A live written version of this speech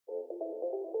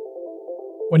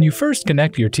When you first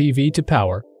connect your TV to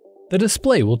power, the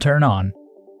display will turn on.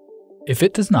 If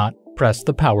it does not, press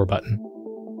the power button.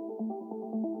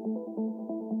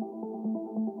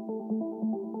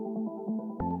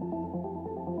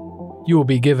 You will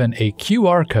be given a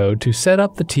QR code to set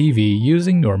up the TV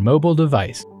using your mobile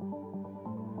device.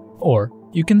 Or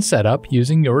you can set up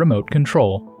using your remote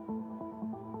control.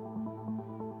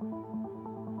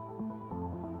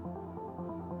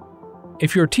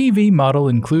 If your TV model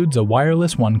includes a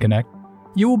wireless One Connect,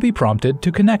 you will be prompted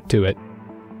to connect to it.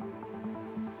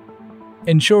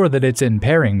 Ensure that it's in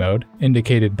pairing mode,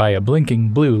 indicated by a blinking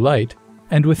blue light,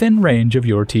 and within range of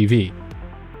your TV.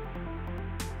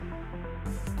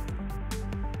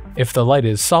 If the light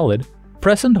is solid,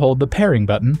 press and hold the pairing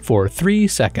button for 3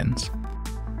 seconds.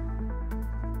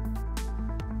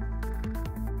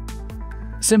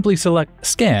 Simply select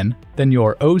Scan, then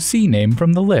your OC name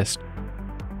from the list.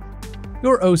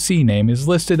 Your OC name is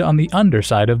listed on the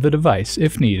underside of the device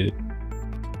if needed.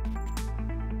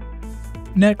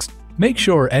 Next, make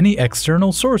sure any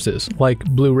external sources like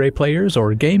Blu-ray players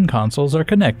or game consoles are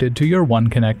connected to your One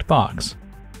Connect box.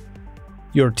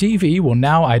 Your TV will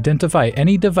now identify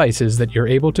any devices that you're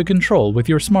able to control with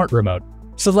your smart remote.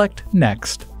 Select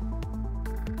Next.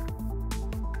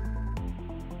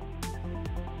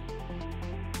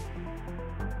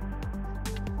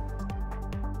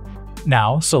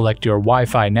 Now select your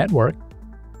Wi-Fi network,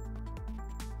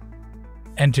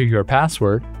 enter your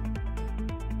password,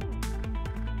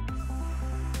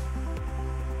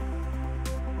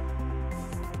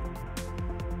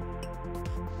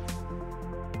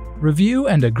 review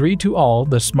and agree to all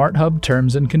the Smart Hub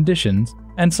terms and conditions,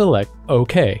 and select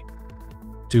OK.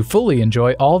 To fully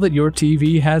enjoy all that your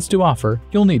TV has to offer,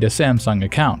 you'll need a Samsung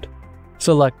account.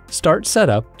 Select Start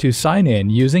Setup to sign in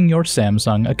using your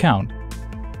Samsung account.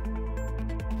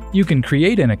 You can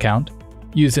create an account,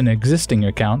 use an existing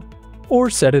account, or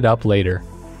set it up later.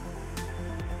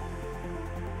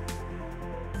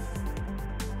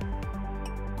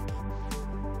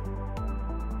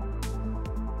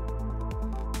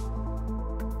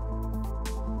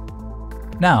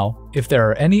 Now, if there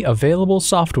are any available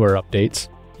software updates,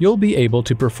 you'll be able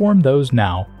to perform those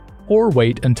now, or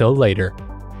wait until later.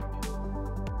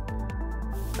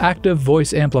 Active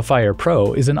Voice Amplifier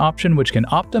Pro is an option which can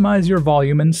optimize your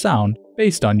volume and sound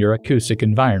based on your acoustic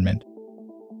environment.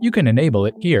 You can enable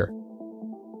it here.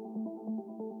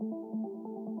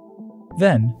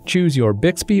 Then, choose your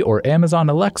Bixby or Amazon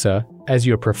Alexa as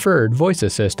your preferred voice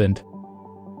assistant.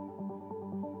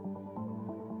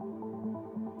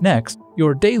 Next,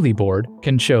 your daily board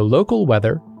can show local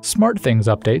weather, SmartThings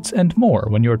updates, and more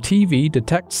when your TV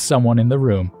detects someone in the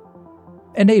room.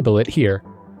 Enable it here.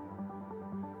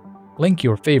 Link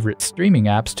your favorite streaming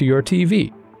apps to your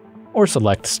TV, or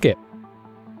select Skip.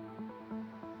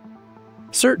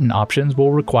 Certain options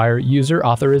will require user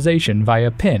authorization via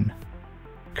PIN.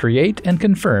 Create and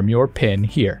confirm your PIN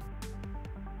here.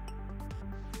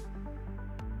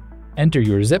 Enter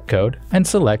your zip code and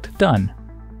select Done.